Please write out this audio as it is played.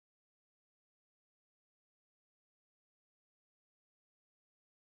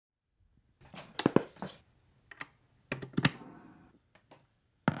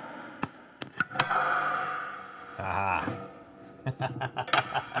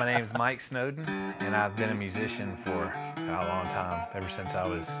My name's Mike Snowden, and I've been a musician for a long time, ever since I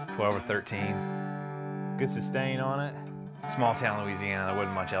was 12 or 13. Good sustain on it. Small town Louisiana, there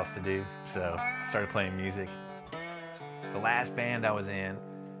wasn't much else to do, so I started playing music. The last band I was in,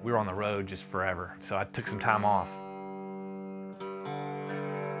 we were on the road just forever, so I took some time off.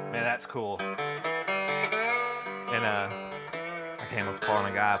 Man, that's cool. And I came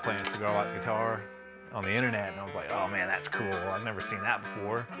upon a guy playing a Cigar Box guitar on the internet, and I was like, oh man, that's cool. I've never seen that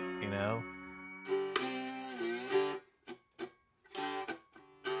before, you know?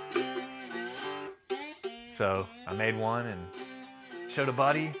 So I made one and showed a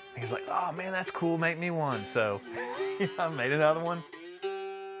buddy, and he was like, oh man, that's cool, make me one. So I made another one.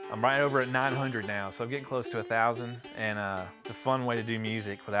 I'm right over at 900 now, so I'm getting close to 1,000, and it's a fun way to do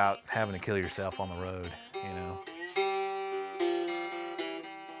music without having to kill yourself on the road, you know?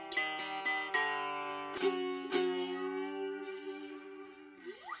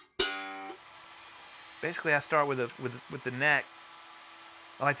 Basically, I start with the neck.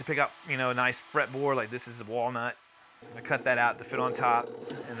 I like to pick up, you know, a nice fretboard, like this is a walnut. I cut that out to fit on top,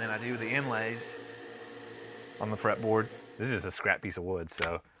 and then I do the inlays on the fretboard. This is a scrap piece of wood,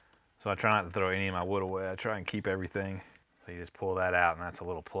 so I try not to throw any of my wood away. I try and keep everything. So you just pull that out, and that's a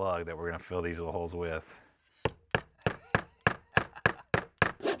little plug that we're gonna fill these little holes with.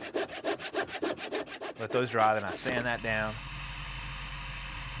 Let those dry, then I sand that down.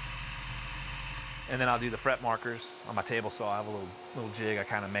 And then I'll do the fret markers on my table saw. I have a little jig I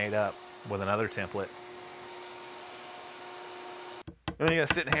kind of made up with another template. And then you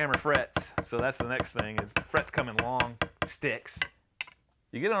gotta sit and hammer frets. So that's the next thing, is the frets come in long sticks.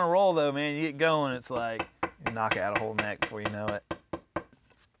 You get on a roll though, man, you get going, it's like you knock out a whole neck before you know it.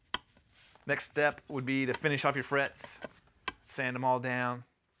 Next step would be to finish off your frets, sand them all down,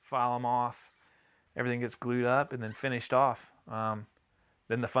 file them off. Everything gets glued up and then finished off.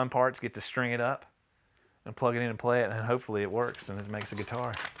 Then the fun parts get to string it up and plug it in and play it, and hopefully it works and it makes a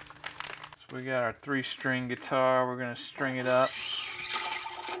guitar. So we got our 3-string guitar. We're gonna string it up.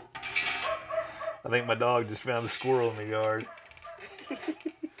 I think my dog just found a squirrel in the yard.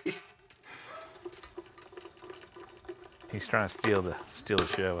 He's trying to steal the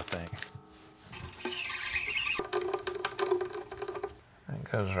show, I think. That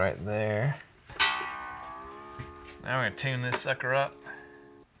goes right there. Now we're gonna tune this sucker up.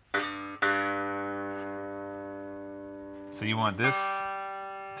 So you want this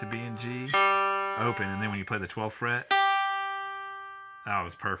to be in G, open, and then when you play the 12th fret, oh, it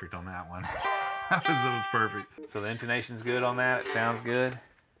was perfect on that one. That was perfect. So the intonation's good on that, it sounds good.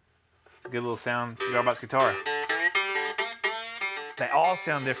 It's a good little sound Cigar Box guitar. They all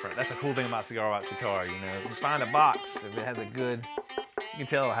sound different. That's the cool thing about Cigar Box guitar, you know. You find a box, if it has a good, you can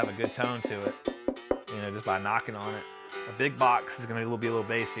tell it'll have a good tone to it, you know, just by knocking on it. A big box is gonna be a little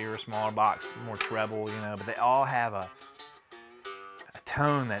bassier, a smaller box, more treble, you know, but they all have a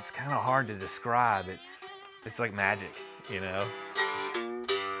tone that's kind of hard to describe. It's like magic, you know.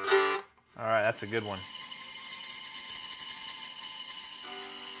 All right, that's a good one.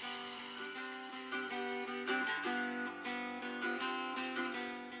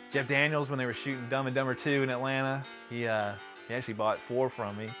 Jeff Daniels, when they were shooting Dumb and Dumber 2 in Atlanta, he actually bought 4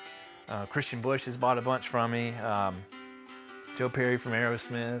 from me. Christian Bush has bought a bunch from me. Joe Perry from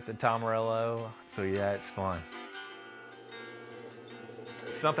Aerosmith and Tom Morello. So yeah, it's fun.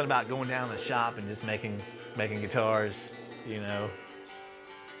 Something about going down to the shop and just making guitars, you know.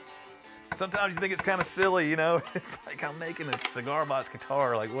 Sometimes you think it's kind of silly, you know. It's like I'm making a Cigar Box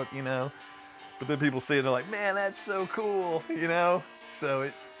guitar, like what, you know. But then people see it, they're like, man, that's so cool, you know. So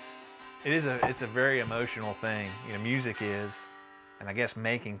it's a very emotional thing, you know. Music is, and I guess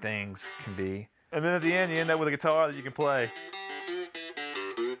making things can be. And then at the end, you end up with a guitar that you can play.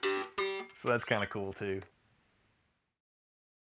 So that's kind of cool too.